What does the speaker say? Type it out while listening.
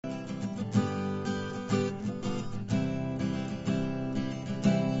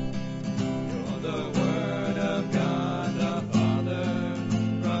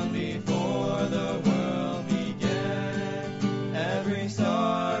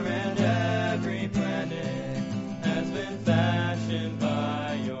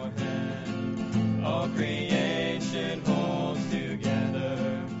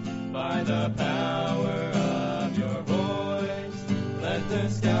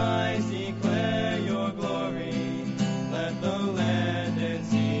skies declare your glory. Let the land and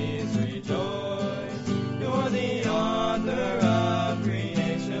seas rejoice. You're the author of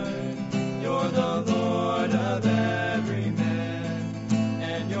creation. You're the Lord of every man.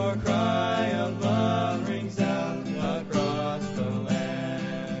 And your cry of love rings out across the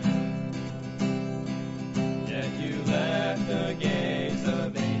land. Yet you left the gates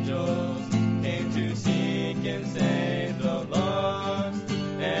of angels, came to seek and save the lost,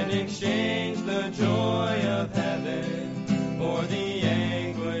 and exchanged the joy of heaven for the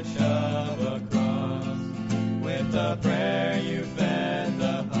anguish of a cross. With a prayer you fed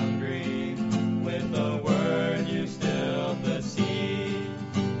the hungry, with a word you stilled the sea.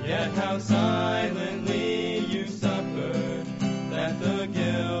 Yet how silently you suffered, that the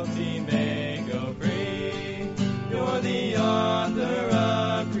guilty may go free. You're the author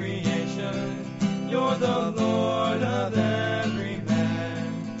of creation. You're the Lord of every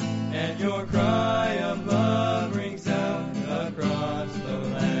man. And your cry of love rings out across the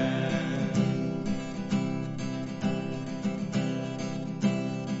land.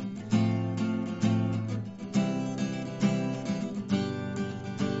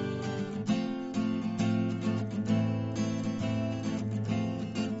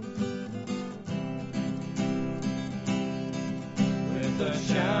 With a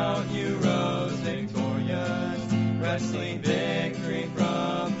shout you rose victorious, wrestling victory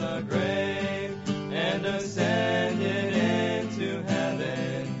from the grave, and ascended into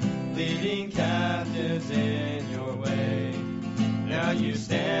heaven, leading captives in your way. Now you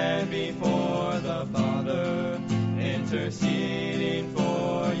stand before the Father, interceding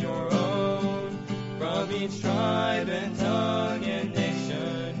for your own. From each tribe and tongue and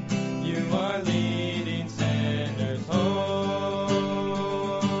nation, you are leading sinners home.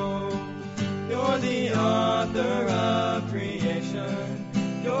 You're the author of creation.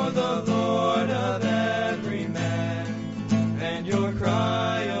 You're the Lord of every man. And your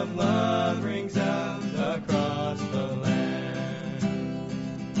cry of love rings out across the land.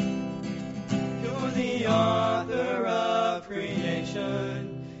 You're the author of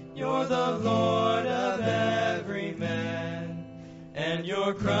creation. You're the Lord of every man. And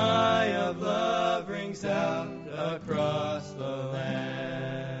your cry of love rings out across the lands.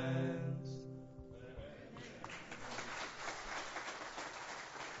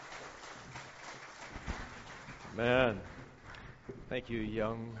 Man, thank you,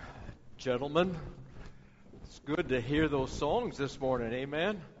 young gentlemen. It's good to hear those songs this morning,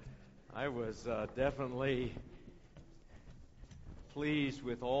 amen. I was definitely pleased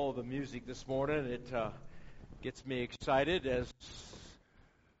with all the music this morning. It gets me excited. As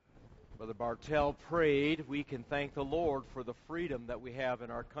Brother Bartell prayed, we can thank the Lord for the freedom that we have in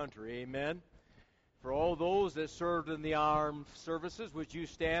our country, amen. For all those that served in the armed services, would you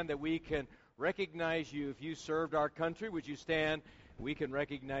stand that we can recognize you? If you served our country, would you stand? We can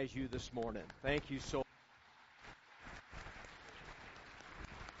recognize you this morning. Thank you so much.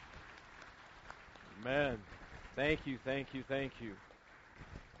 Amen. Thank you, thank you, thank you.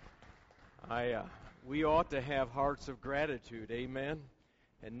 We ought to have hearts of gratitude, amen,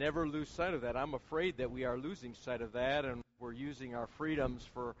 and never lose sight of that. I'm afraid that we are losing sight of that, and we're using our freedoms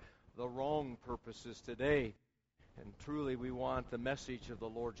for the wrong purposes today. And truly, we want the message of the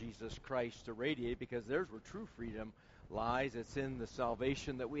Lord Jesus Christ to radiate, because there's where true freedom lies. It's in the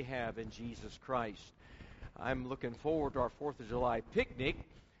salvation that we have in Jesus Christ. I'm looking forward to our 4th of July picnic.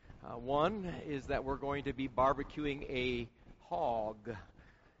 One is that we're going to be barbecuing a hog.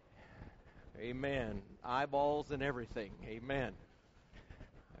 Amen. Eyeballs and everything. Amen.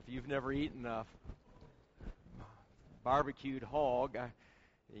 If you've never eaten a barbecued hog,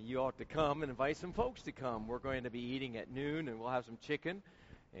 you ought to come and invite some folks to come. We're going to be eating at noon, and we'll have some chicken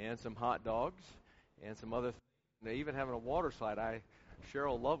and some hot dogs and some other things. Even having a water slide.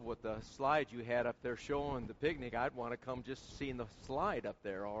 Cheryl, loved what the slide you had up there showing the picnic. I'd want to come just seeing the slide up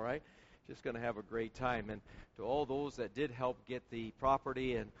there, all right? Just going to have a great time. And to all those that did help get the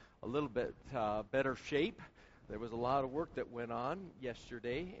property in a little bit better shape, there was a lot of work that went on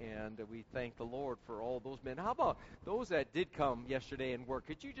yesterday, and we thank the Lord for all those men. How about those that did come yesterday and work?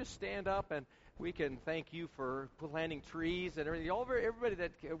 Could you just stand up, and we can thank you for planting trees and everything. Everybody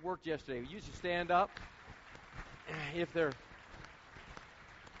that worked yesterday, you should stand up. If they're...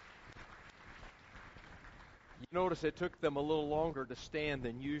 You notice it took them a little longer to stand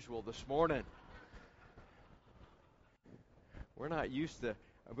than usual this morning. We're not used to...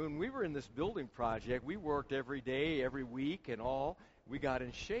 When we were in this building project, we worked every day, every week, and all. We got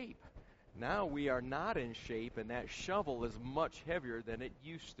in shape. Now we are not in shape, and that shovel is much heavier than it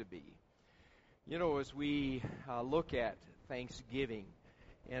used to be. You know, as we look at Thanksgiving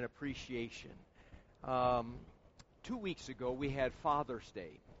and appreciation. 2 weeks ago, we had Father's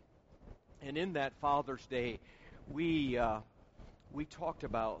Day. And in that Father's Day, we talked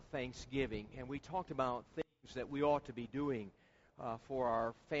about Thanksgiving, and we talked about things that we ought to be doing for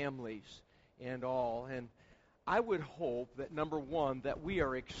our families and all. And I would hope that, number one, that we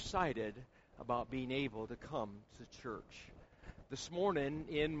are excited about being able to come to church. This morning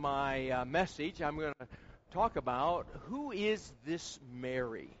in my message, I'm going to talk about who is this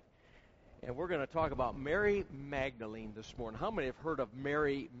Mary. And we're going to talk about Mary Magdalene this morning. How many have heard of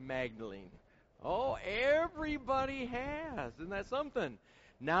Mary Magdalene? Oh, everybody has. Isn't that something?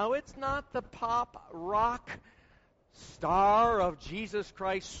 Now, it's not the pop rock star of Jesus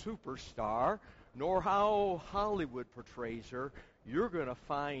Christ Superstar, nor how Hollywood portrays her. You're going to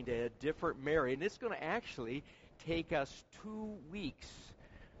find a different Mary, and it's going to actually take us 2 weeks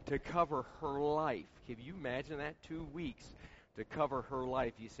to cover her life. Can you imagine that? 2 weeks to cover her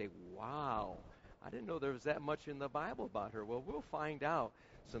life. You say, wow, I didn't know there was that much in the Bible about her. Well, we'll find out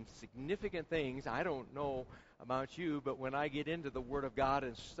some significant things. I don't know about you, but when I get into the Word of God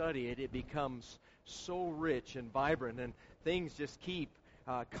and study it, it becomes so rich and vibrant, and things just keep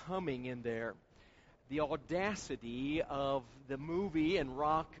coming in there. The audacity of the movie and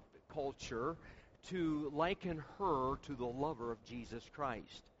rock culture to liken her to the lover of Jesus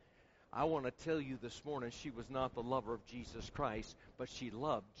Christ. I want to tell you this morning, she was not the lover of Jesus Christ, but she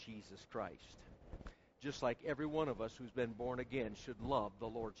loved Jesus Christ. Just like every one of us who's been born again should love the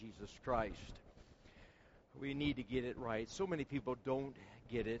Lord Jesus Christ. We need to get it right. So many people don't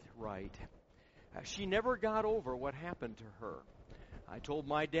get it right. She never got over what happened to her. I told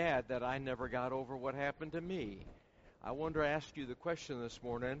my dad that I never got over what happened to me. I want to ask you the question this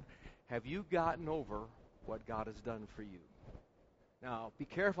morning, have you gotten over what God has done for you? Now, be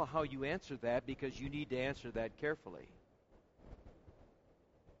careful how you answer that, because you need to answer that carefully.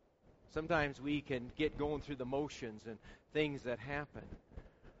 Sometimes we can get going through the motions and things that happen.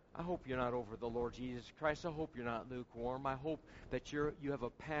 I hope you're not over the Lord Jesus Christ. I hope you're not lukewarm. I hope that you have a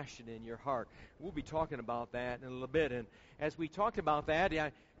passion in your heart. We'll be talking about that in a little bit. And as we talked about that,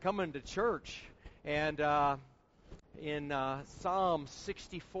 I come into church, and in Psalm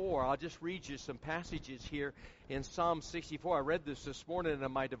 64, I'll just read you some passages here in Psalm 64. I read this morning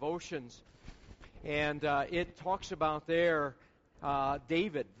in my devotions, and it talks about there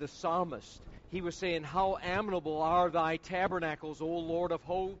David, the psalmist. He was saying, how amiable are thy tabernacles, O Lord of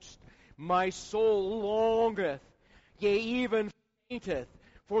hosts. My soul longeth, yea, even fainteth,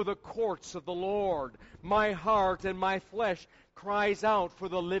 for the courts of the Lord. My heart and my flesh cries out for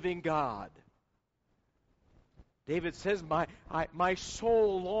the living God. David says, my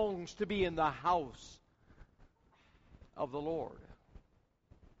soul longs to be in the house of the Lord.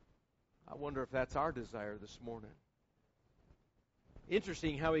 I wonder if that's our desire this morning.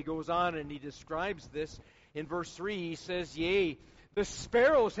 Interesting how he goes on and he describes this. In verse 3, he says, yea, the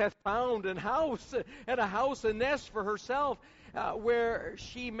sparrows hath found an house, and a house, a nest for herself, where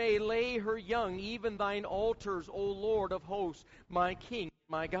she may lay her young, even thine altars, O Lord of hosts, my King,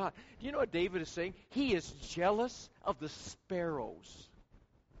 my God. Do you know what David is saying? He is jealous of the sparrows,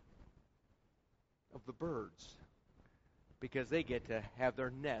 of the birds, because they get to have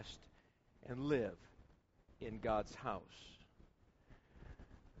their nest and live in God's house.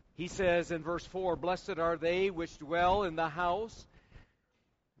 He says in verse 4, blessed are they which dwell in the house.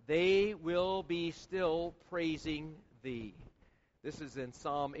 They will be still praising thee. This is in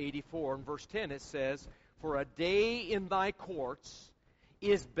Psalm 84. In verse 10 it says, for a day in thy courts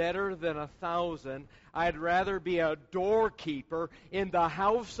is better than 1,000. I'd rather be a doorkeeper in the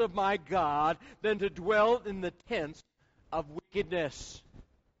house of my God than to dwell in the tents of wickedness.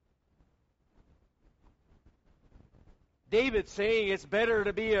 David's saying it's better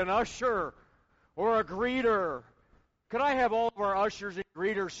to be an usher or a greeter. Could I have all of our ushers and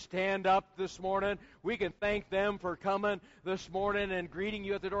greeters stand up this morning? We can thank them for coming this morning and greeting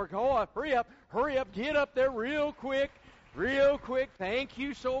you at the door. Oh, hurry up, get up there real quick. Thank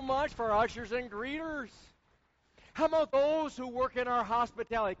you so much for our ushers and greeters. How about those who work in our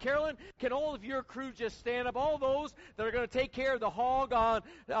hospitality? Carolyn, can all of your crew just stand up? All those that are going to take care of the hog on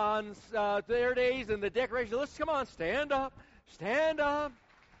their days and the decoration. Let's come on, stand up.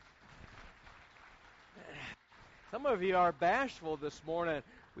 Some of you are bashful this morning.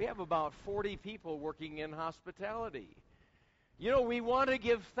 We have about 40 people working in hospitality. You know, we want to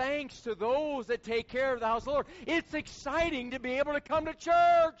give thanks to those that take care of the house of the Lord. It's exciting to be able to come to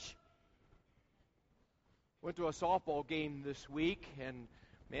church. Went to a softball game this week, and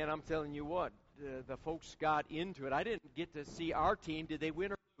man, I'm telling you what, the folks got into it. I didn't get to see our team. Did they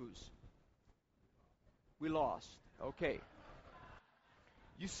win or lose? We lost. Okay.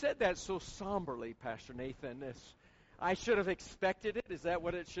 You said that so somberly, Pastor Nathan. I should have expected it. Is that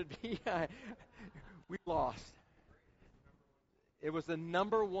what it should be? We lost. It was the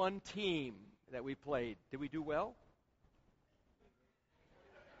number one team that we played. Did we do well?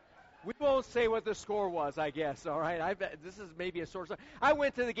 We won't say what the score was, I guess, all right? I bet this is maybe a source. I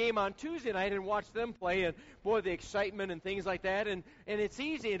went to the game on Tuesday night and watched them play, and boy, the excitement and things like that, and it's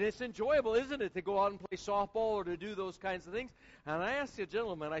easy, and it's enjoyable, isn't it, to go out and play softball or to do those kinds of things? And I asked the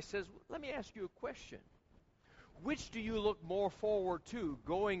gentleman, I says, let me ask you a question. Which do you look more forward to,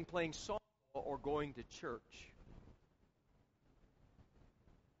 playing softball or going to church?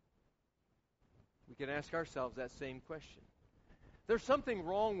 We can ask ourselves that same question. There's something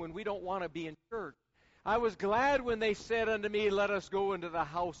wrong when we don't want to be in church. I was glad when they said unto me, let us go into the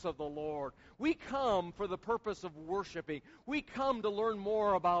house of the Lord. We come for the purpose of worshiping. We come to learn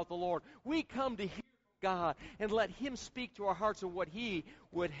more about the Lord. We come to hear from God and let Him speak to our hearts of what He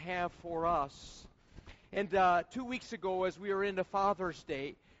would have for us. And 2 weeks ago, as we were into Father's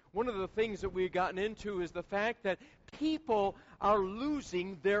Day, one of the things that we've gotten into is the fact that people are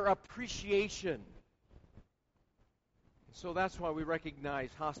losing their appreciation. So that's why we recognize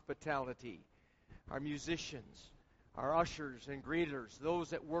hospitality, our musicians, our ushers and greeters, those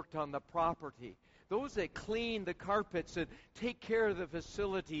that worked on the property, those that clean the carpets and take care of the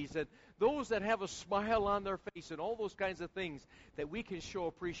facilities, and those that have a smile on their face, and all those kinds of things that we can show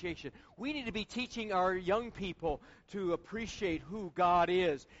appreciation. We need to be teaching our young people to appreciate who God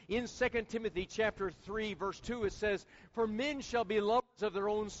is. In 2 Timothy chapter 3, verse 2, it says, for men shall be lovers of their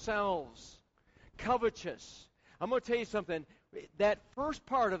own selves, covetous. I'm going to tell you something. That first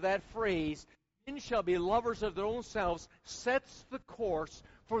part of that phrase, men shall be lovers of their own selves, sets the course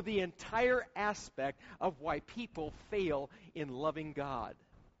for the entire aspect of why people fail in loving God.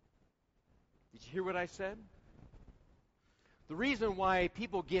 Did you hear what I said? The reason why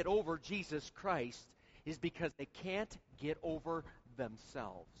people get over Jesus Christ is because they can't get over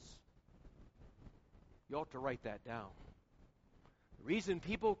themselves. You ought to write that down. The reason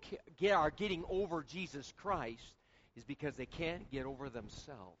people are getting over Jesus Christ is because they can't get over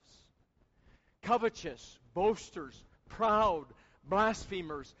themselves. Covetous, boasters, proud,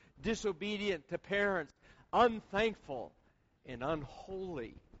 blasphemers, disobedient to parents, unthankful, and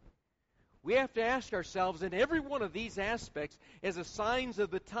unholy. We have to ask ourselves in every one of these aspects, as the signs of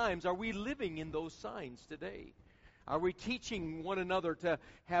the times, are we living in those signs today? Are we teaching one another to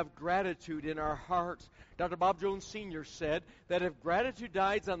have gratitude in our hearts? Dr. Bob Jones Sr. said that if gratitude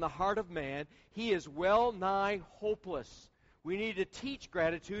dies on the heart of man, he is well nigh hopeless. We need to teach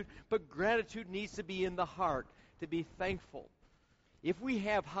gratitude, but gratitude needs to be in the heart, to be thankful. If we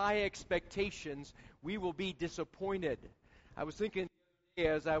have high expectations, we will be disappointed. I was thinking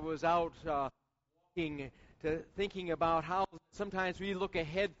as I was out walking, thinking about how sometimes we look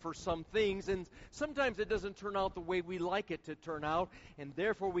ahead for some things, and sometimes it doesn't turn out the way we like it to turn out, and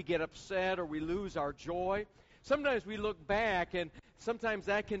therefore we get upset or we lose our joy. Sometimes we look back, and sometimes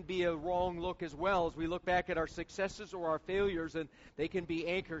that can be a wrong look as well, as we look back at our successes or our failures, and they can be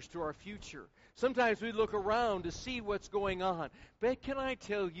anchors to our future. Sometimes we look around to see what's going on. But can I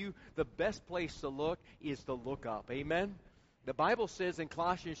tell you, the best place to look is to look up. Amen? The Bible says in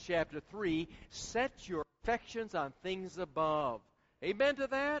Colossians chapter 3, set your affections on things above. Amen to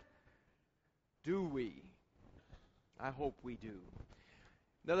that? Do we? I hope we do.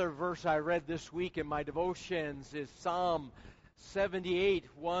 Another verse I read this week in my devotions is Psalm 78,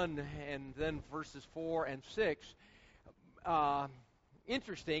 1, and then verses 4 and 6.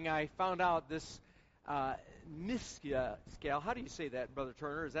 Interesting, I found out this Maskil. How do you say that, Brother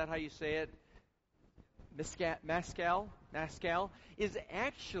Turner? Is that how you say it? Maskil is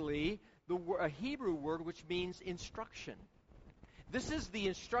actually a Hebrew word which means instruction. This is the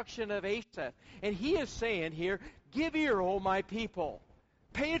instruction of Asaph. And he is saying here, give ear, O my people.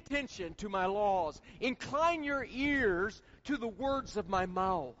 Pay attention to my laws. Incline your ears to the words of my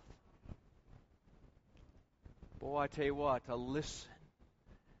mouth. Boy, I tell you what, to listen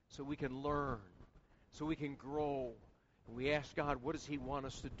so we can learn, so we can grow. And we ask God, what does He want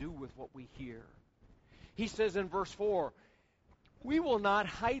us to do with what we hear? He says in verse 4, we will not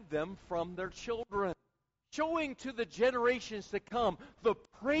hide them from their children, showing to the generations to come the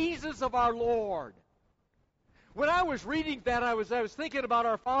praises of our Lord. When I was reading that, I was thinking about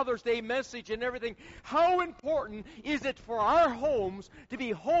our Father's Day message and everything. How important is it for our homes to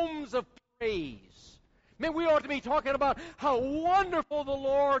be homes of praise? Man, we ought to be talking about how wonderful the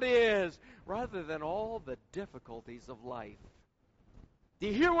Lord is, rather than all the difficulties of life. Do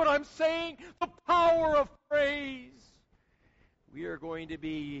you hear what I'm saying? The power of praise. We are going to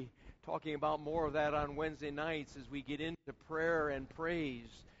be talking about more of that on Wednesday nights as we get into prayer and praise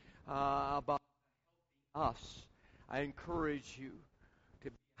about us. I encourage you to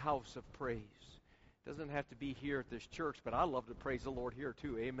be a house of praise. It doesn't have to be here at this church, but I love to praise the Lord here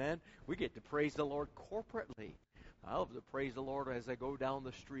too. Amen. We get to praise the Lord corporately. I love to praise the Lord as I go down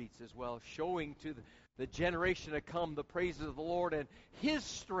the streets as well, showing to the generation to come the praises of the Lord and His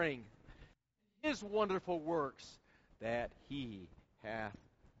strength, His wonderful works that He hath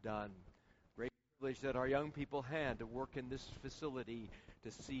done. Great privilege that our young people had to work in this facility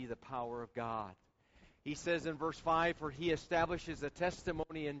to see the power of God. He says in verse 5, "For He establishes a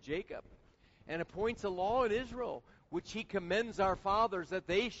testimony in Jacob and appoints a law in Israel, which He commends our fathers, that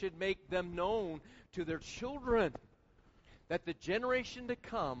they should make them known to their children, that the generation to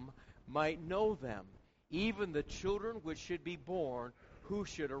come might know them, even the children which should be born, who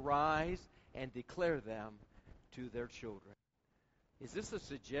should arise and declare them to their children." Is this a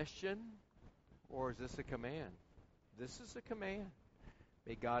suggestion or is this a command? This is a command.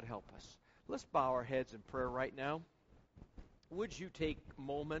 May God help us. Let's bow our heads in prayer right now. Would you take a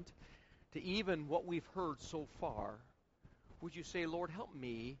moment to even what we've heard so far, would you say, "Lord, help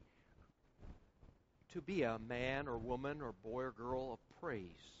me to be a man or woman or boy or girl of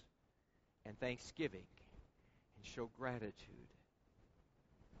praise and thanksgiving and show gratitude."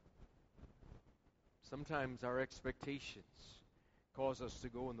 Sometimes our expectations cause us to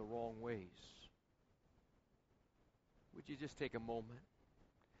go in the wrong ways. Would you just take a moment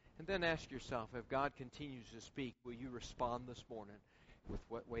and then ask yourself, if God continues to speak, will you respond this morning with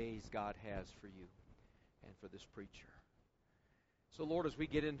what ways God has for you and for this preacher? So, Lord, as we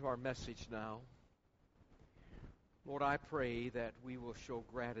get into our message now, Lord, I pray that we will show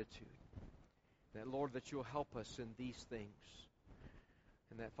gratitude. That, Lord, that you'll help us in these things.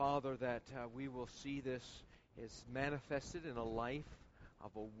 And that, Father, that we will see this as manifested in a life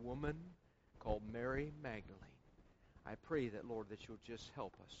of a woman called Mary Magdalene. I pray that, Lord, that you'll just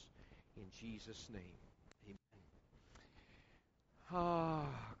help us in Jesus' name. Amen.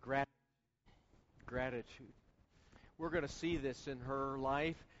 Gratitude. We're going to see this in her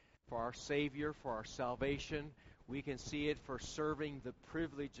life for our Savior, for our salvation. We can see it for serving, the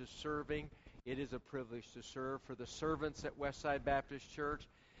privilege of serving. It is a privilege to serve. For the servants at Westside Baptist Church,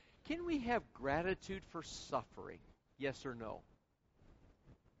 can we have gratitude for suffering? Yes or no?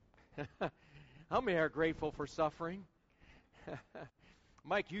 How many are grateful for suffering?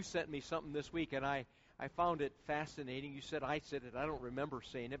 Mike, you sent me something this week, and I found it fascinating. You said I said it. I don't remember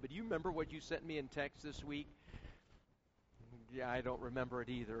saying it, but you remember what you sent me in text this week? Yeah, I don't remember it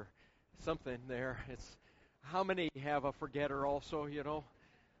either. Something there. It's how many have a forgetter also, you know?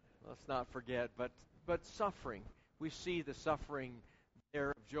 Let's not forget. But suffering. We see the suffering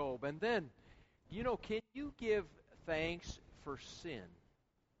there of Job. And then, you know, can you give thanks for sin?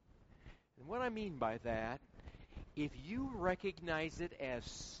 And what I mean by that, if you recognize it as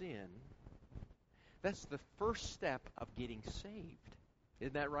sin, that's the first step of getting saved.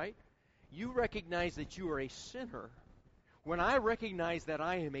 Isn't that right? You recognize that you are a sinner. When I recognize that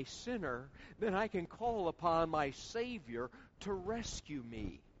I am a sinner, then I can call upon my Savior to rescue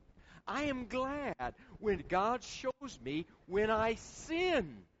me. I am glad when God shows me when I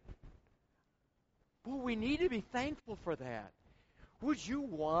sin. Well, we need to be thankful for that. Would you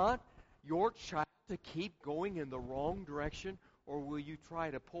want your child to keep going in the wrong direction, or will you try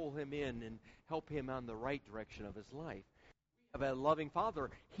to pull him in and help him on the right direction of his life? We have a loving Father.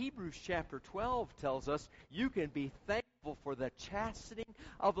 Hebrews chapter 12 tells us you can be thankful for the chastening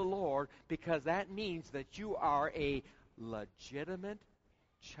of the Lord, because that means that you are a legitimate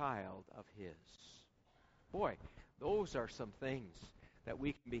child of His. Boy, those are some things that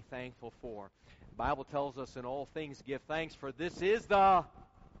we can be thankful for. The Bible tells us in all things give thanks, for this is the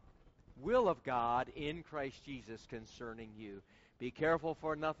will of God in Christ Jesus concerning you. Be careful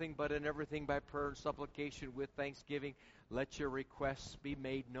for nothing, but in everything by prayer and supplication with thanksgiving, let your requests be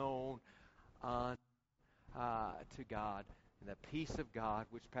made known to God. And the peace of God,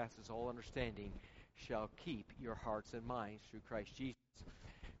 which passes all understanding, shall keep your hearts and minds through Christ Jesus.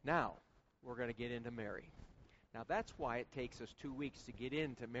 Now, we're going to get into Mary. Now, that's why it takes us 2 weeks to get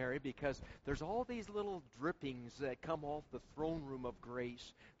into Mary, because there's all these little drippings that come off the throne room of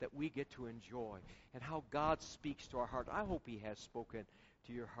grace that we get to enjoy, and how God speaks to our heart. I hope He has spoken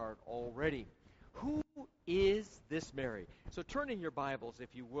to your heart already. Who is this Mary? So turn in your Bibles, if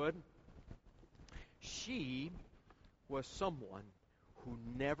you would. She was someone who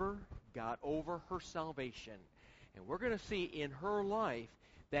never got over her salvation. And we're going to see in her life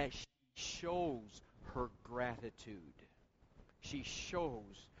that she shows her gratitude. She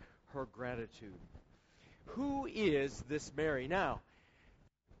shows her gratitude. Who is this Mary? Now,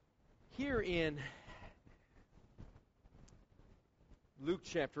 Here in Luke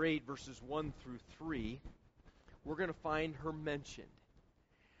chapter 8, verses 1 through 3, we're going to find her mentioned.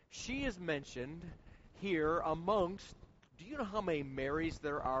 She is mentioned here amongst, do you know how many Marys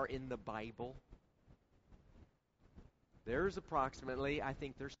there are in the Bible? There's approximately, I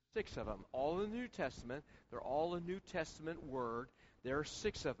think there's 6 of them. All in the New Testament. They're all a New Testament word. There are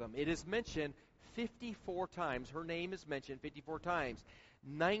 6 of them. It is mentioned 54 times. Her name is mentioned 54 times.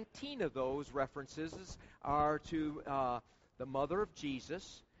 19 of those references are to the mother of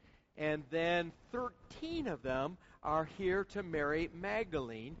Jesus. And then 13 of them are here to Mary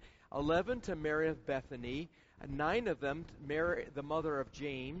Magdalene. 11 to Mary of Bethany. 9 of them to Mary, the mother of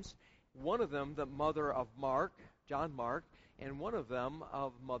James. 1 of them, the mother of Mark, John Mark. And 1 of them,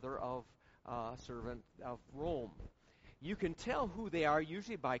 of mother of servant of Rome. You can tell who they are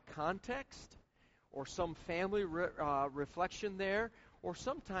usually by context or some family reflection there, or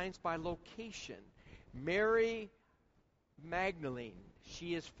sometimes by location. Mary Magdalene.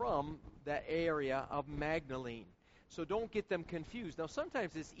 She is from that area of Magdalene. So don't get them confused. Now,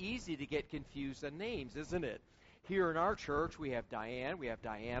 sometimes it's easy to get confused on names, isn't it? Here in our church, we have Diane, we have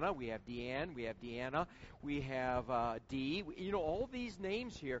Diana, we have Deanne, we have Deanna, we have Dee. You know, all these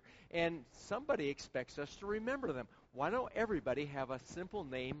names here, and somebody expects us to remember them. Why don't everybody have a simple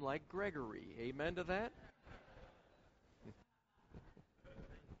name like Gregory? Amen to that?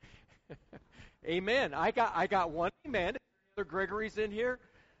 Amen. I got one amen. Are Gregory's in here?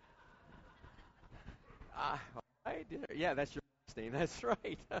 Yeah, that's your last name. That's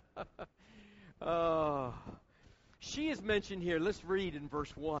right. She is mentioned here. Let's read in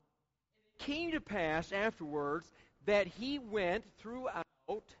verse 1. It came to pass afterwards that he went throughout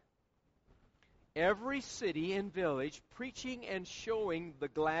every city and village, preaching and showing the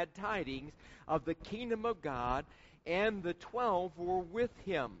glad tidings of the kingdom of God, and the 12 were with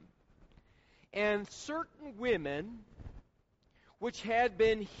him. And certain women which had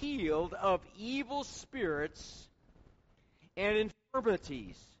been healed of evil spirits and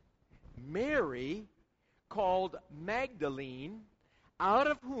infirmities, Mary, called Magdalene, out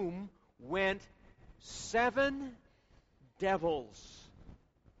of whom went 7 devils.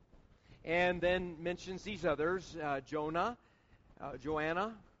 And then mentions these others, Joanna,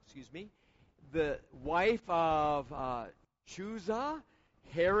 the wife of Chuza,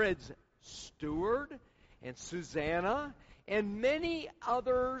 Herod's steward, and Susanna, and many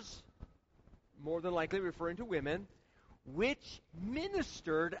others, more than likely referring to women, which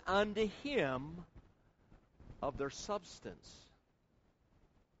ministered unto him of their substance.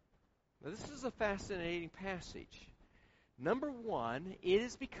 Now, this is a fascinating passage. Number one, it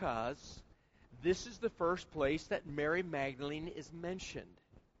is because this is the first place that Mary Magdalene is mentioned.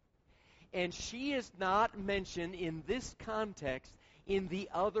 And she is not mentioned in this context in the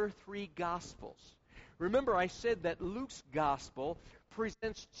other 3 Gospels. Remember, I said that Luke's Gospel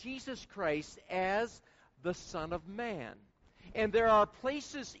presents Jesus Christ as the Son of Man. And there are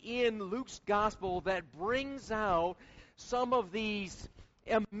places in Luke's Gospel that brings out some of these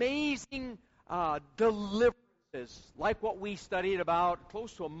amazing deliverances, like what we studied about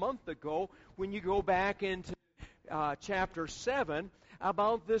close to a month ago when you go back into chapter 7,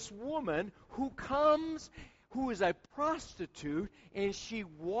 about this woman who comes, who is a prostitute, and she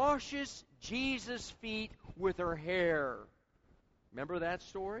washes Jesus' feet with her hair. Remember that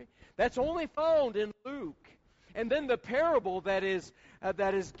story? That's only found in Luke. And then the parable that is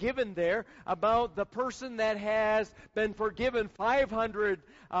given there about the person that has been forgiven 500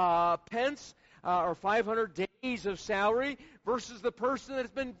 pence or 500 days of salary versus the person that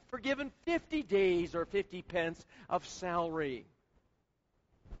has been forgiven 50 days or 50 pence of salary.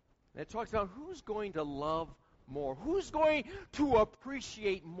 And it talks about who's going to love more, who's going to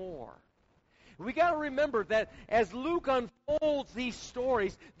appreciate more. We got to remember that as Luke unfolds these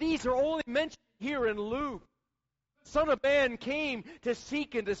stories, these are only mentioned here in Luke. Son of Man came to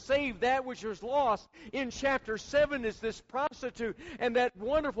seek and to save that which was lost. In chapter 7 is this prostitute and that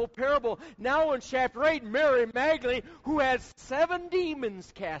wonderful parable. Now in chapter 8, Mary Magdalene, who has 7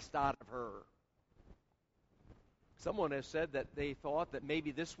 demons cast out of her. Someone has said that they thought that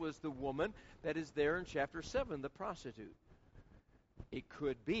maybe this was the woman that is there in chapter 7, the prostitute. It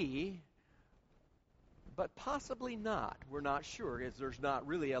could be, but possibly not. We're not sure, as there's not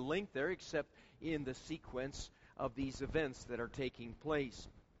really a link there except in the sequence of these events that are taking place.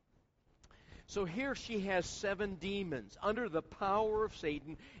 So here she has 7 demons under the power of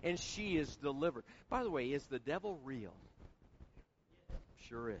Satan, and she is delivered. By the way, is the devil real?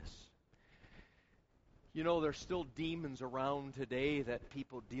 Sure is. You know, there's still demons around today that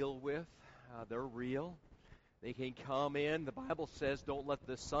people deal with. They're real. They can come in. The Bible says, don't let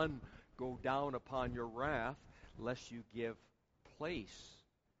the sun go down upon your wrath, lest you give place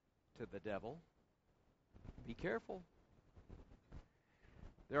to the devil. Be careful.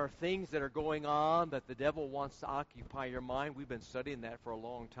 There are things that are going on that the devil wants to occupy your mind. We've been studying that for a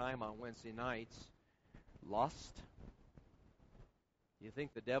long time on Wednesday nights. Lust. You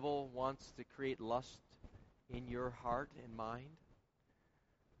think the devil wants to create lust in your heart and mind?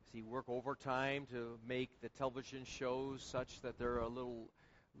 Does he work overtime to make the television shows such that they're a little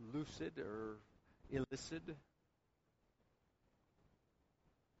lucid or illicit?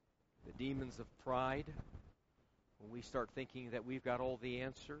 The demons of pride, when we start thinking that we've got all the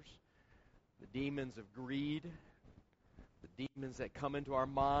answers. The demons of greed, the demons that come into our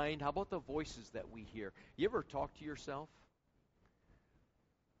mind. How about the voices that we hear? You ever talk to yourself?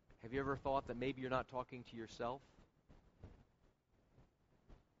 Have you ever thought that maybe you're not talking to yourself?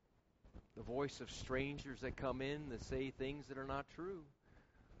 The voice of strangers that come in that say things that are not true.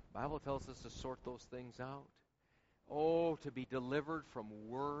 The Bible tells us to sort those things out. Oh, to be delivered from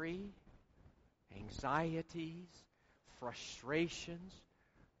worry, anxieties, frustrations,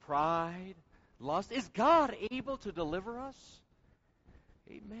 pride, lust. Is God able to deliver us?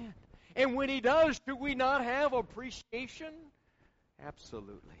 Amen. And when He does, should we not have appreciation?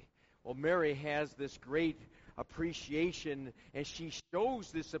 Absolutely. Well, Mary has this great appreciation, and she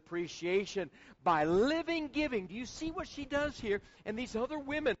shows this appreciation by living giving. Do you see what she does here? And these other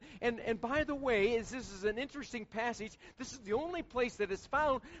women, and by the way, this is an interesting passage. This is the only place that is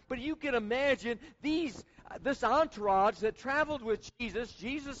found, but you can imagine this entourage that traveled with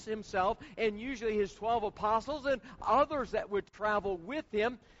Jesus himself, and usually his 12 apostles, and others that would travel with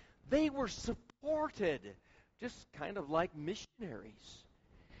him. They were supported, just kind of like missionaries.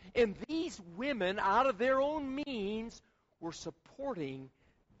 And these women, out of their own means, were supporting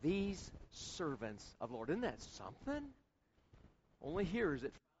these servants of the Lord. Isn't that something? Only here is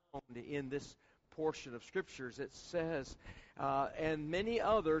it found in this portion of Scriptures. It says, and many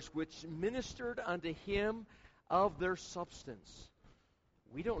others which ministered unto him of their substance.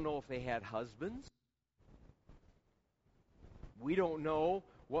 We don't know if they had husbands. We don't know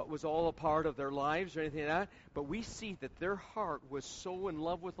what was all a part of their lives or anything like that, but we see that their heart was so in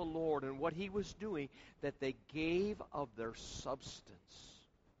love with the Lord and what He was doing that they gave of their substance.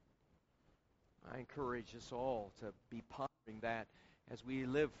 I encourage us all to be pondering that as we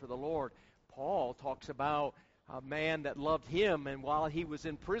live for the Lord. Paul talks about a man that loved him, and while he was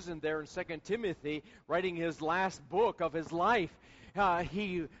in prison there in 2 Timothy, writing his last book of his life,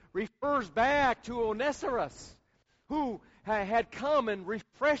 he refers back to Onesimus, who had come and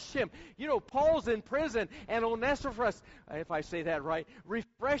refreshed him. You know, Paul's in prison, and Onesimus, if I say that right,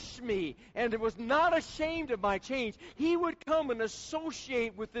 refreshed me, and was not ashamed of my change. He would come and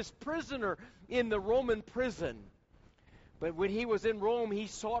associate with this prisoner in the Roman prison. But when he was in Rome, he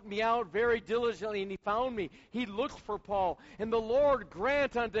sought me out very diligently, and he found me. He looked for Paul. And the Lord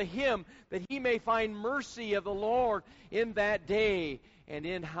grant unto him that he may find mercy of the Lord in that day. And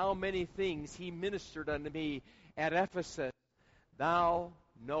in how many things he ministered unto me at Ephesus, thou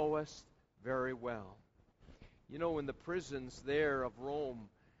knowest very well. You know, in the prisons there of Rome,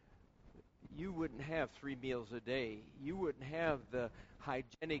 you wouldn't have 3 meals a day. You wouldn't have the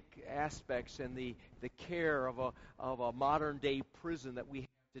hygienic aspects and the care of a modern-day prison that we have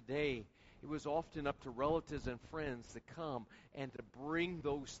today. It was often up to relatives and friends to come and to bring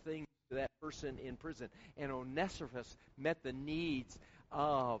those things to that person in prison. And Onesimus met the needs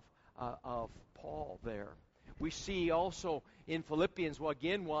of Paul there. We see also in Philippians, well,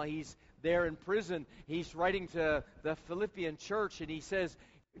 again, while he's there in prison, he's writing to the Philippian church, and he says,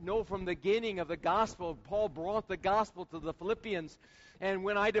 know from the beginning of the gospel, Paul brought the gospel to the Philippians, and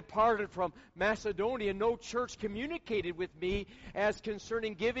when I departed from Macedonia, no church communicated with me as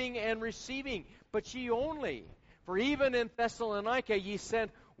concerning giving and receiving, but ye only. For even in Thessalonica ye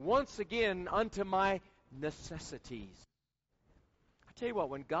sent once again unto my necessities. I tell you what,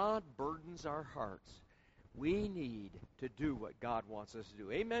 when God burdens our hearts, we need to do what God wants us to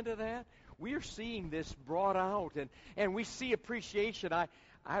do. Amen to that? We are seeing this brought out, and we see appreciation.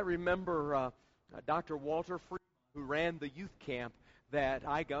 I remember Dr. Walter Freeman, who ran the youth camp that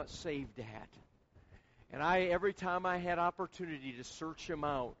I got saved at. And every time I had opportunity to search him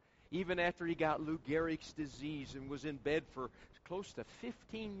out, even after he got Lou Gehrig's disease and was in bed for close to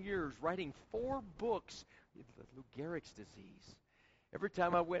 15 years, writing 4 books, Lou Gehrig's disease. Every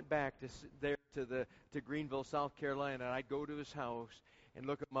time I went back to Greenville, South Carolina, I'd go to his house and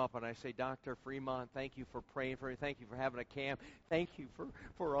look him up, and I say, Dr. Fremont, thank you for praying for me. Thank you for having a camp. Thank you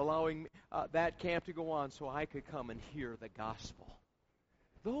for allowing that camp to go on so I could come and hear the gospel.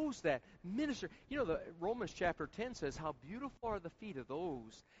 Those that minister. You know, the Romans chapter 10 says, how beautiful are the feet of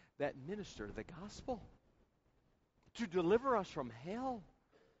those that minister the gospel, to deliver us from hell.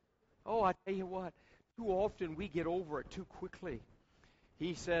 Oh, I tell you what, too often we get over it too quickly.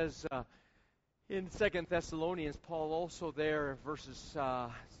 He says in 2 Thessalonians, Paul also there, verses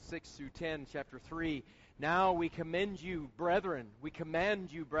 6 through 10, chapter 3, now we command you, brethren,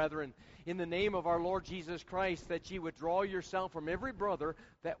 in the name of our Lord Jesus Christ, that ye withdraw yourself from every brother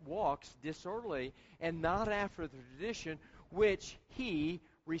that walks disorderly, and not after the tradition which he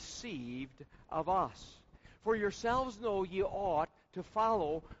received of us. For yourselves know ye ought to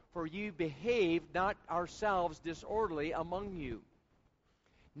follow, for ye behave not ourselves disorderly among you.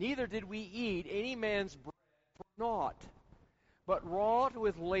 Neither did we eat any man's bread for naught, but wrought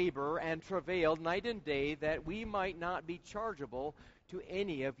with labor and travailed night and day, that we might not be chargeable to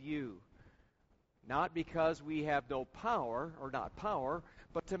any of you. Not because we have no power, or not power,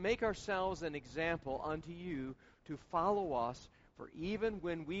 but to make ourselves an example unto you to follow us. For even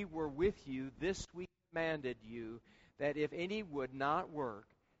when we were with you, this we commanded you, that if any would not work,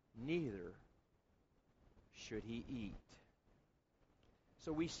 neither should he eat.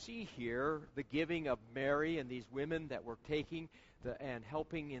 So we see here the giving of Mary and these women that were taking and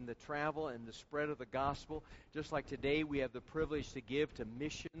helping in the travel and the spread of the gospel. Just like today we have the privilege to give to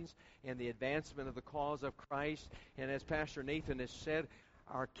missions and the advancement of the cause of Christ. And as Pastor Nathan has said,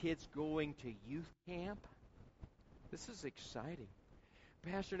 our kids going to youth camp. This is exciting.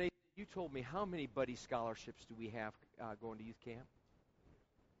 Pastor Nathan, you told me, how many buddy scholarships do we have going to youth camp?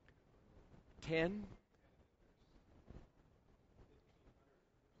 10?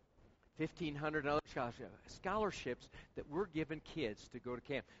 1,500 other scholarships that we're giving kids to go to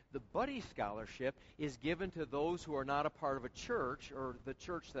camp. The buddy scholarship is given to those who are not a part of a church or the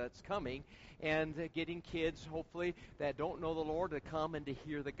church that's coming, and getting kids, hopefully, that don't know the Lord to come and to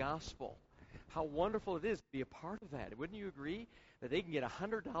hear the gospel. How wonderful it is to be a part of that. Wouldn't you agree? That they can get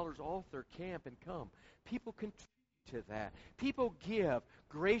 $100 off their camp and come. People contribute to that. People give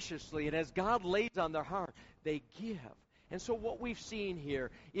graciously, and as God lays on their heart, they give. And so what we've seen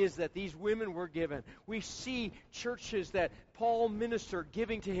here is that these women were given. We see churches that Paul ministered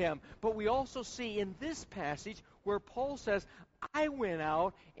giving to him. But we also see in this passage where Paul says, I went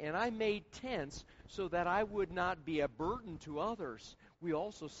out and I made tents so that I would not be a burden to others. We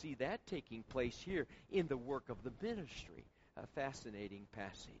also see that taking place here in the work of the ministry. A fascinating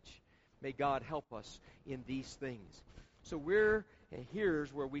passage. May God help us in these things. So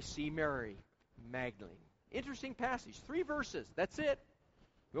here's where we see Mary Magdalene. Interesting passage. 3 verses. That's it.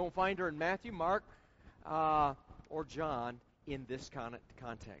 We won't find her in Matthew, Mark, or John in this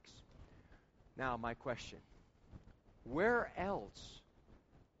context. Now, my question. Where else,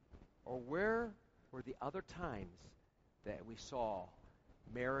 or where were the other times that we saw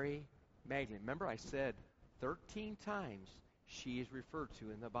Mary Magdalene? Remember, I said 13 times she is referred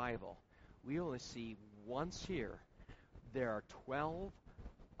to in the Bible. We only see once here. There are 12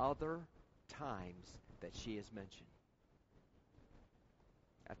 other times that she is mentioned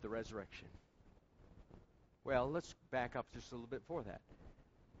at the resurrection. Well, let's back up just a little bit for that.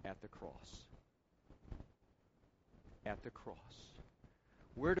 At the cross. At the cross.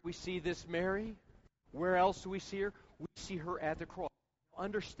 Where do we see this Mary? Where else do we see her? We see her at the cross.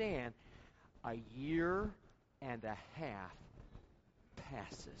 Understand, a year and a half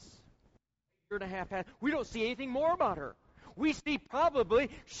passes. A year and a half passes. We don't see anything more about her. We see probably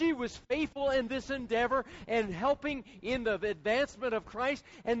she was faithful in this endeavor and helping in the advancement of Christ.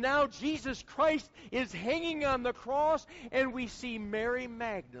 And now Jesus Christ is hanging on the cross, and we see Mary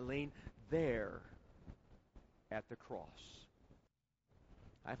Magdalene there at the cross.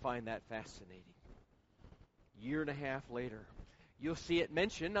 I find that fascinating. Year and a half later, you'll see it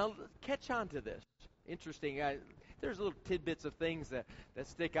mentioned. Now, catch on to this. Interesting. There's little tidbits of things that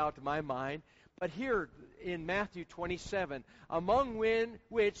stick out to my mind. But here in Matthew 27, among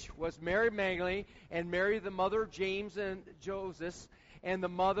which was Mary Magdalene and Mary the mother of James and Joseph and the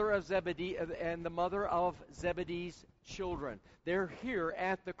mother of Zebedee's children. They're here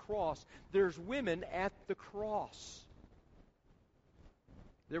at the cross. There's women at the cross.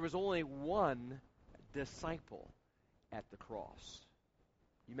 There was only one disciple at the cross.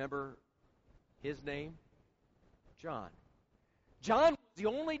 You remember his name? John. John was the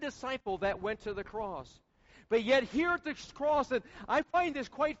only disciple that went to the cross. But yet here at the cross, and I find this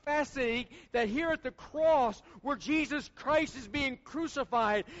quite fascinating, that here at the cross where Jesus Christ is being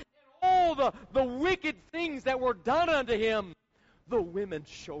crucified, and all the wicked things that were done unto him, the women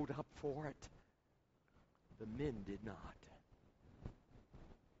showed up for it. The men did not.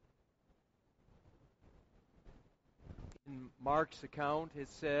 In Mark's account, it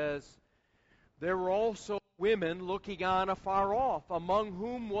says, there were also women looking on afar off, among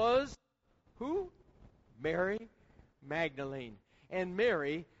whom was who? Mary Magdalene. And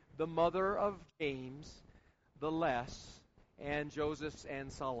Mary, the mother of James, the Less, and Joseph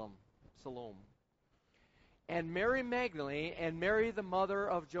and Salome. And Mary Magdalene and Mary, the mother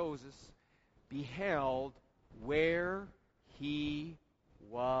of Joseph, beheld where he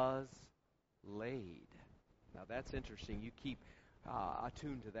was laid. Now that's interesting. You keep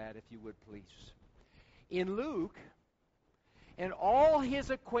attuned to that if you would, please. In Luke, and all his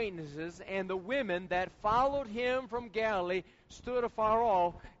acquaintances and the women that followed him from Galilee stood afar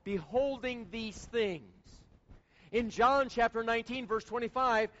off, beholding these things. In John chapter 19, verse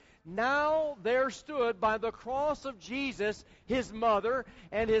 25, now there stood by the cross of Jesus his mother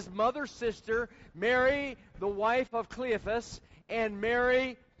and his mother's sister, Mary, the wife of Cleophas, and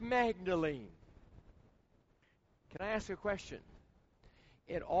Mary Magdalene. Can I ask a question?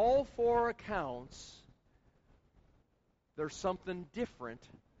 In all four accounts, there's something different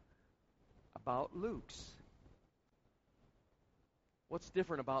about Luke's. What's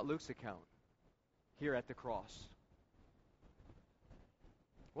different about Luke's account here at the cross?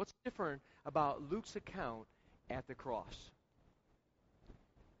 What's different about Luke's account at the cross?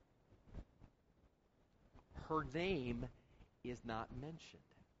 Her name is not mentioned.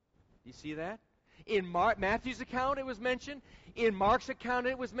 You see that? In Matthew's account it was mentioned. In Mark's account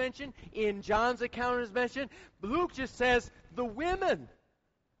it was mentioned. In John's account it was mentioned. Luke just says the women.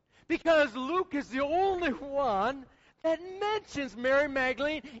 Because Luke is the only one that mentions Mary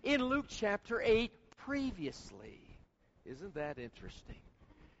Magdalene in Luke chapter 8 previously. Isn't that interesting?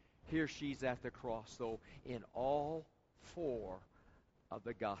 Here she's at the cross, though, in all four of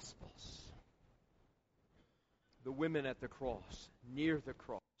the Gospels. The women at the cross, near the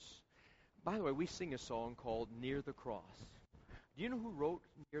cross. By the way, we sing a song called Near the Cross. Do you know who wrote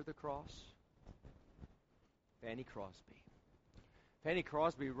Near the Cross? Fanny Crosby. Fanny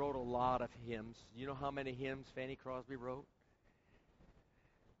Crosby wrote a lot of hymns. You know how many hymns Fanny Crosby wrote?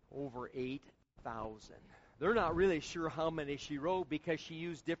 Over 8,000. They're not really sure how many she wrote because she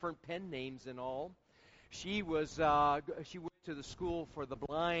used different pen names and all. She went to the School for the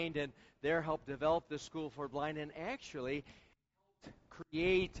Blind and there helped develop the School for the Blind and actually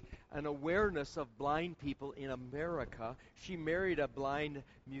create an awareness of blind people in America. She married a blind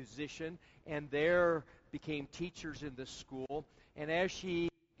musician and there became teachers in the school. And as she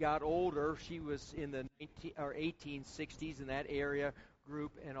got older, she was in the 1860s in that area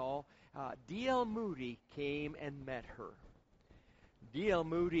group and all. D.L. Moody came and met her. D.L.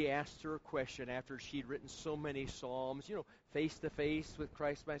 Moody asked her a question after she'd written so many psalms, you know, Face to Face with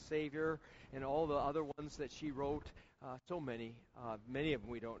Christ my Savior, and all the other ones that she wrote, so many. Many of them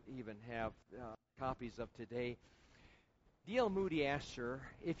we don't even have copies of today. D.L. Moody asked her,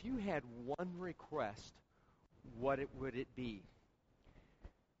 if you had one request, what would it be?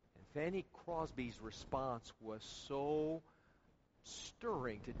 And Fanny Crosby's response was so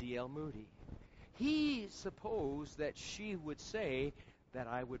stirring to D.L. Moody. He supposed that she would say that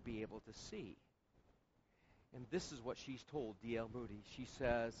I would be able to see. And this is what she's told D.L. Moody. She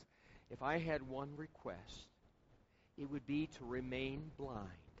says, if I had one request, it would be to remain blind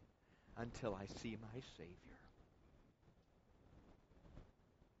until I see my Savior.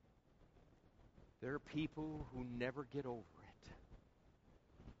 There are people who never get over it,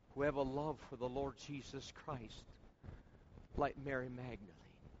 who have a love for the Lord Jesus Christ, like Mary Magdalene.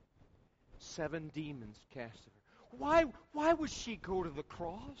 7 demons cast of her. Why would she go to the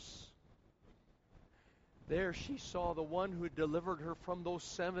cross? There she saw the one who delivered her from those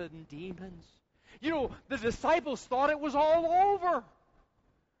 7 demons. You know, the disciples thought it was all over.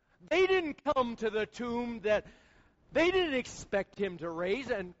 They didn't come to the tomb that they didn't expect him to raise,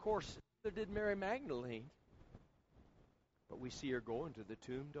 and of course, neither did Mary Magdalene. But we see her going to the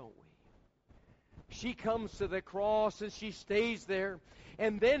tomb, don't we? She comes to the cross and she stays there.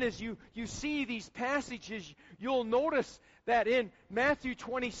 And then as you see these passages, you'll notice that in Matthew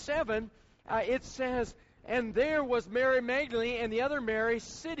 27, it says, and there was Mary Magdalene and the other Mary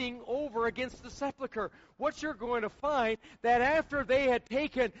sitting over against the sepulchre. What you're going to find, that after they had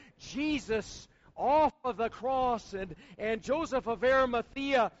taken Jesus off of the cross, and Joseph of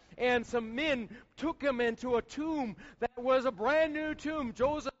Arimathea and some men took him into a tomb that was a brand new tomb,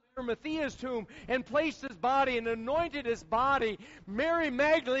 Joseph of Arimathea's tomb, and placed his body and anointed his body. Mary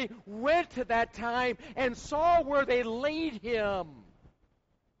Magdalene went to that time and saw where they laid him.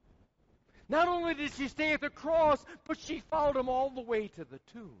 Not only did she stay at the cross, but she followed him all the way to the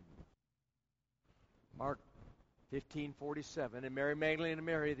tomb. Mark 15:47, and Mary Magdalene and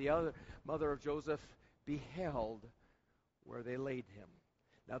Mary, the other mother of Joseph, beheld where they laid him.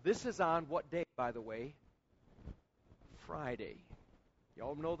 Now this is on what day, by the way? Friday.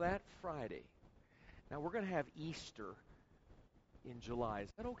 Y'all know that? Friday. Now, we're going to have Easter in July. Is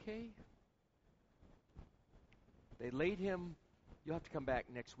that okay? They laid him, you'll have to come back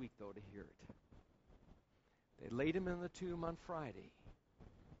next week, though, to hear it. They laid him in the tomb on Friday.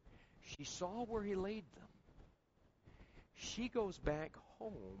 She saw where he laid them. She goes back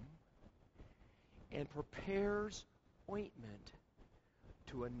home and prepares ointment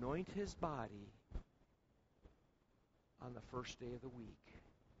to anoint his body on the first day of the week.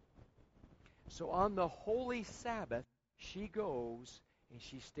 So on the holy Sabbath, she goes and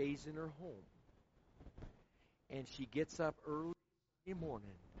she stays in her home. And she gets up early in the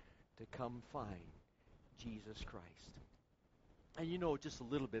morning to come find Jesus Christ. And you know just a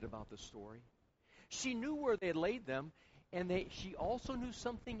little bit about the story. She knew where they had laid them, and she also knew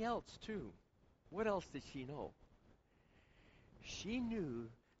something else too. What else did she know? She knew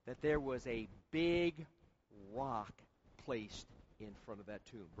that there was a big rock placed in front of that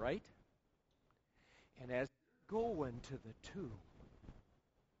tomb, right? And as they're going to the tomb,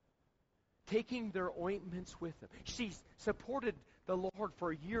 taking their ointments with them. She's supported the Lord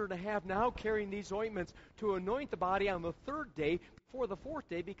for a year and a half now, carrying these ointments to anoint the body on the third day before the fourth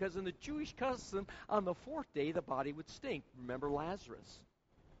day, because in the Jewish custom, on the fourth day, the body would stink. Remember Lazarus?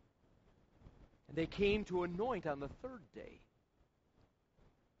 And they came to anoint on the third day.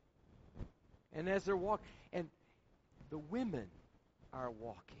 And as they're walking, and the women are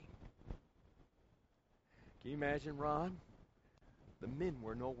walking. Can you imagine, Ron? The men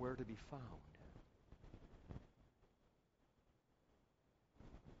were nowhere to be found.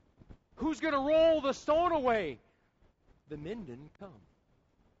 Who's going to roll the stone away? The men didn't come.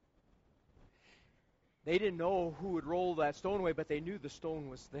 They didn't know who would roll that stone away, but they knew the stone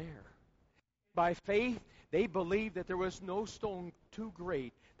was there. By faith, they believed that there was no stone too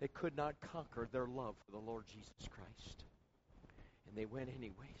great that could not conquer their love for the Lord Jesus Christ. And they went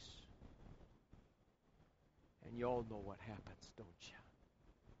anyways. And you all know what happens, don't you?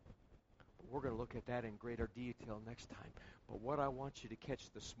 But we're going to look at that in greater detail next time. But what I want you to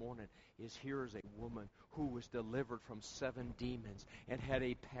catch this morning is here is a woman who was delivered from 7 demons and had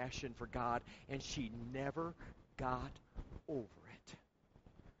a passion for God, and she never got over it.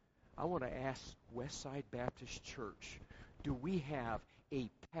 I want to ask Westside Baptist Church, do we have a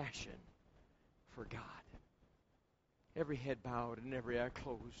passion for God? Every head bowed and every eye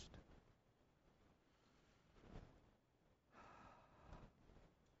closed.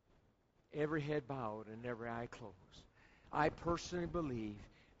 Every head bowed and every eye closed. I personally believe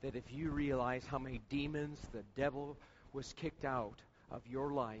that if you realize how many demons the devil was kicked out of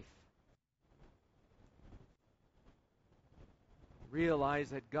your life, realize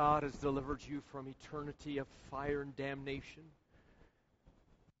that God has delivered you from eternity of fire and damnation.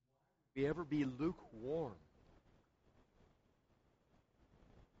 Will you ever be lukewarm?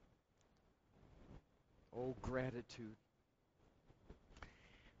 Oh, gratitude.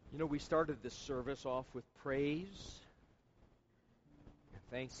 You know, we started this service off with praise and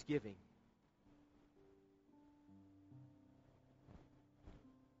thanksgiving.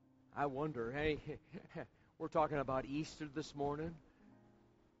 I wonder, hey, we're talking about Easter this morning,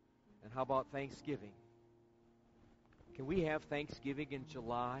 and how about Thanksgiving? Can we have Thanksgiving in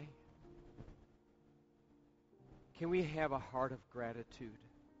July? Can we have a heart of gratitude?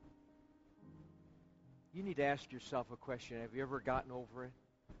 You need to ask yourself a question. Have you ever gotten over it?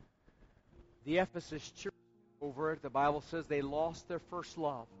 The Ephesus church, over it, the Bible says they lost their first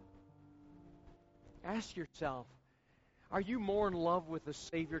love. Ask yourself, are you more in love with the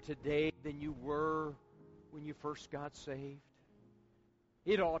Savior today than you were when you first got saved?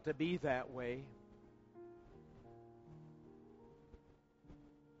 It ought to be that way.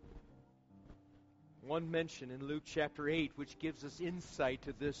 One mention in Luke chapter 8, which gives us insight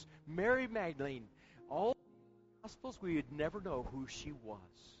to this. Mary Magdalene, all the Gospels, we would never know who she was.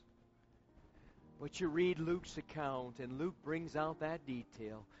 But you read Luke's account, and Luke brings out that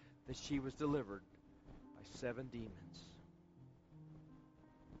detail that she was delivered by 7 demons.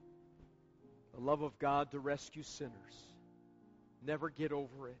 The love of God to rescue sinners. Never get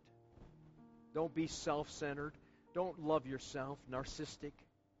over it. Don't be self-centered. Don't love yourself, narcissistic.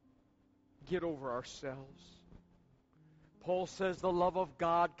 Get over ourselves. Paul says the love of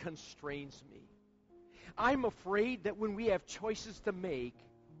God constrains me. I'm afraid that when we have choices to make,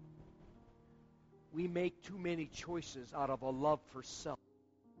 we make too many choices out of a love for self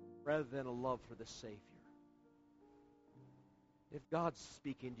rather than a love for the Savior. If God's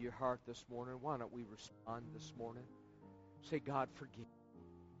speaking to your heart this morning, why don't we respond this morning? Say, God, forgive me.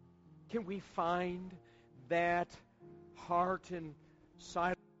 Can we find that heart and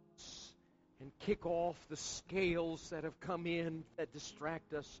silence and kick off the scales that have come in that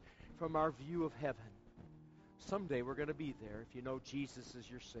distract us from our view of heaven. Someday we're going to be there if you know Jesus is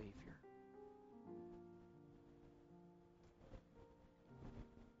your Savior.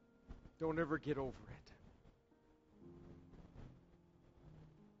 Don't ever get over it.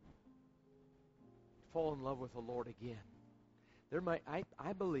 Fall in love with the Lord again.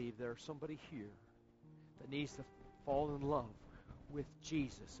 I believe there's somebody here that needs to fall in love with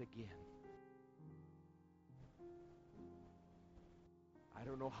Jesus again. I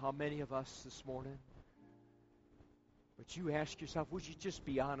don't know how many of us this morning, but you ask yourself, would you just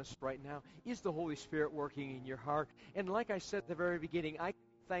be honest right now? Is the Holy Spirit working in your heart? And like I said at the very beginning, I'm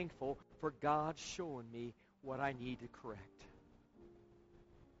thankful for God showing me what I need to correct.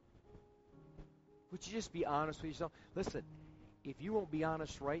 Would you just be honest with yourself? Listen, if you won't be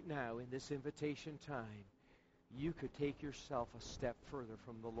honest right now in this invitation time, you could take yourself a step further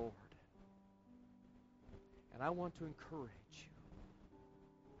from the Lord. And I want to encourage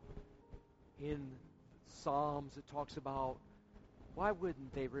you. In Psalms, it talks about, why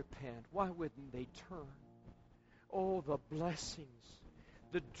wouldn't they repent? Why wouldn't they turn? Oh, the blessings,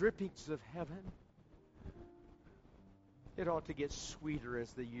 the drippings of heaven. It ought to get sweeter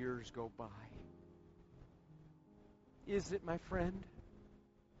as the years go by. Is it, my friend?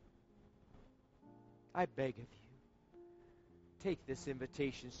 I beg of you, take this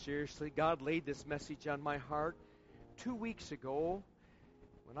invitation seriously. God laid this message on my heart 2 weeks ago.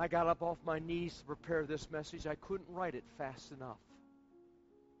 When I got up off my knees to prepare this message, I couldn't write it fast enough.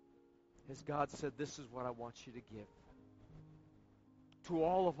 As God said, this is what I want you to give. To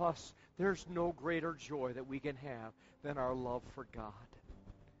all of us, there's no greater joy that we can have than our love for God.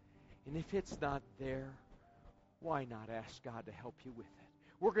 And if it's not there, why not ask God to help you with it?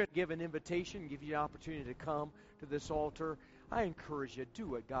 We're going to give an invitation, give you an opportunity to come to this altar. I encourage you, do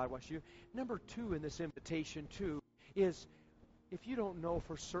what God wants you. Number 2 in this invitation, too, is if you don't know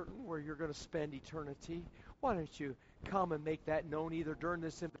for certain where you're going to spend eternity, why don't you come and make that known either during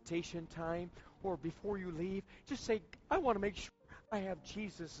this invitation time or before you leave? Just say, I want to make sure I have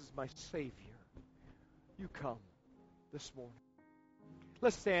Jesus as my Savior. You come this morning.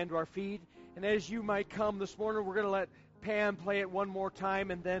 Let's stand to our feet. And as you might come this morning, we're going to let Pam play it one more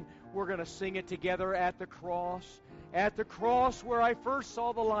time, and then we're going to sing it together, At the Cross. At the cross where I first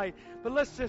saw the light. But let's